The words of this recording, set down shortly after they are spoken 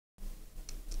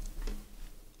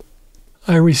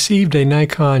I received a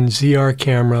Nikon ZR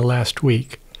camera last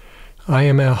week. I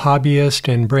am a hobbyist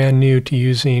and brand new to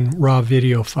using raw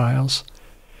video files.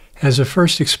 As a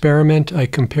first experiment, I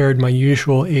compared my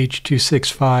usual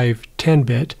H.265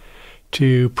 10-bit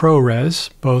to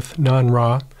ProRes, both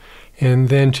non-RAW, and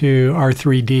then to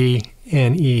R3D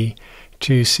NE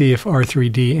to see if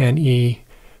R3D NE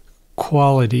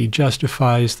quality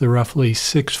justifies the roughly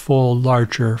 6-fold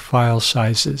larger file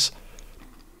sizes.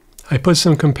 I put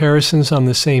some comparisons on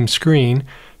the same screen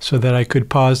so that I could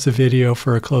pause the video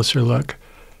for a closer look.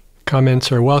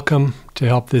 Comments are welcome to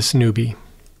help this newbie.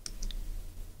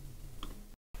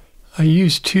 I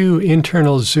used two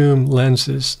internal zoom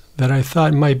lenses that I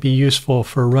thought might be useful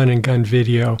for run-and-gun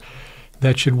video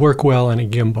that should work well on a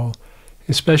gimbal,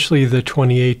 especially the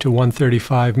 28 to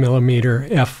 135 millimeter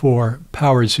f4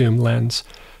 power zoom lens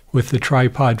with the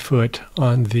tripod foot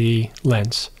on the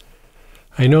lens.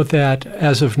 I note that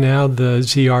as of now, the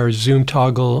ZR zoom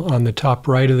toggle on the top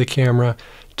right of the camera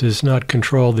does not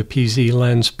control the PZ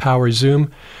lens power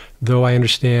zoom, though I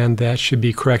understand that should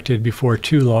be corrected before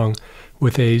too long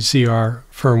with a ZR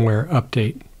firmware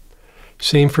update.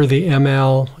 Same for the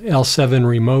ML L7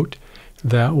 remote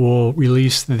that will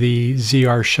release the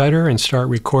ZR shutter and start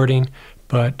recording,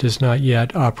 but does not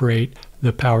yet operate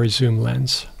the power zoom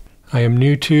lens. I am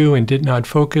new to and did not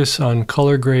focus on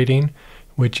color grading,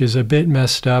 which is a bit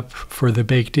messed up for the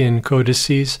baked-in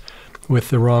codices with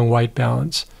the wrong white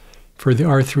balance. For the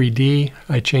R3D,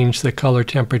 I changed the color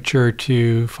temperature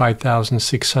to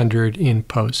 5600 in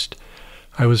post.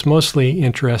 I was mostly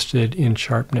interested in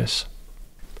sharpness.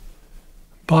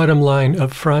 Bottom line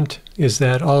up front is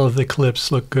that all of the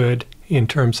clips look good in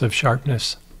terms of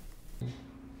sharpness.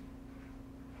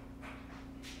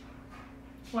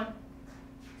 1,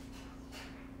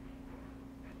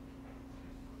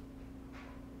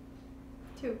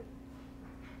 2,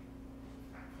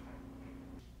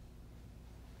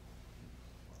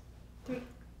 3,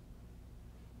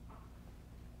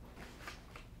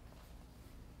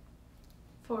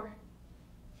 4,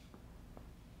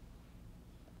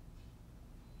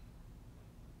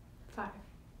 5,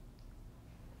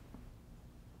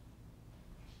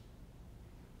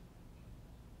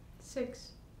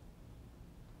 6,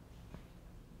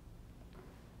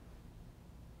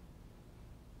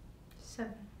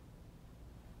 7,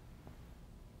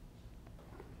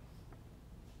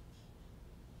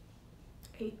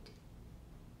 8,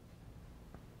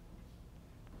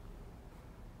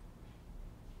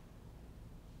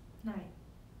 9.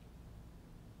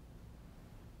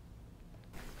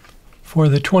 For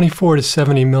the 24 to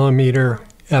 70 millimeter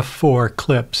f4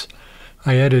 clips,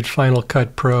 I added Final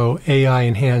Cut Pro AI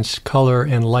enhanced color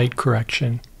and light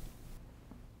correction.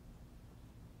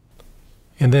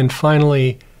 And then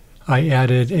finally, I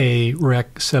added a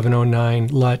Rec 709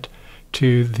 LUT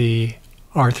to the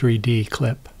R3D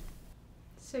clip.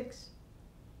 6.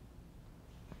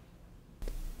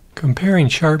 Comparing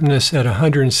sharpness at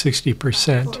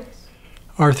 160%,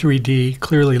 R3D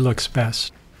clearly looks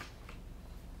best.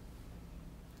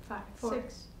 5,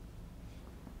 6.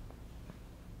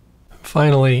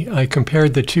 Finally, I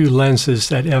compared the two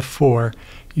lenses at f4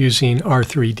 using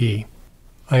R3D.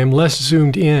 I am less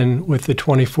zoomed in with the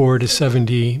 24 to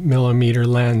 70 millimeter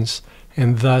lens,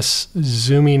 and thus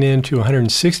zooming in to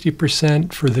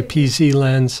 160% for the PZ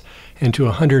lens and to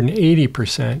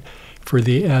 180% for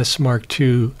the S Mark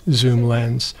II zoom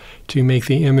lens to make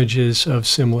the images of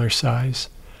similar size.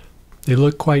 They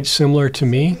look quite similar to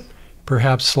me,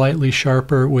 perhaps slightly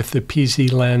sharper with the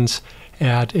PZ lens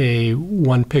at a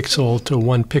 1 pixel to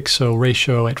 1 pixel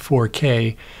ratio at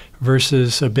 4K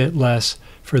versus a bit less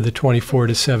for the 24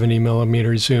 to 70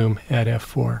 millimeter zoom at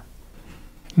f4.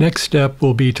 Next step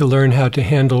will be to learn how to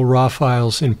handle raw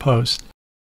files in post.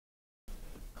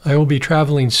 I will be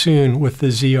traveling soon with the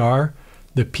ZR,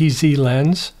 the PZ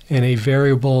lens, and a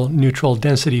variable neutral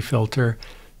density filter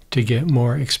to get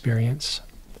more experience.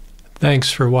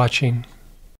 Thanks for watching.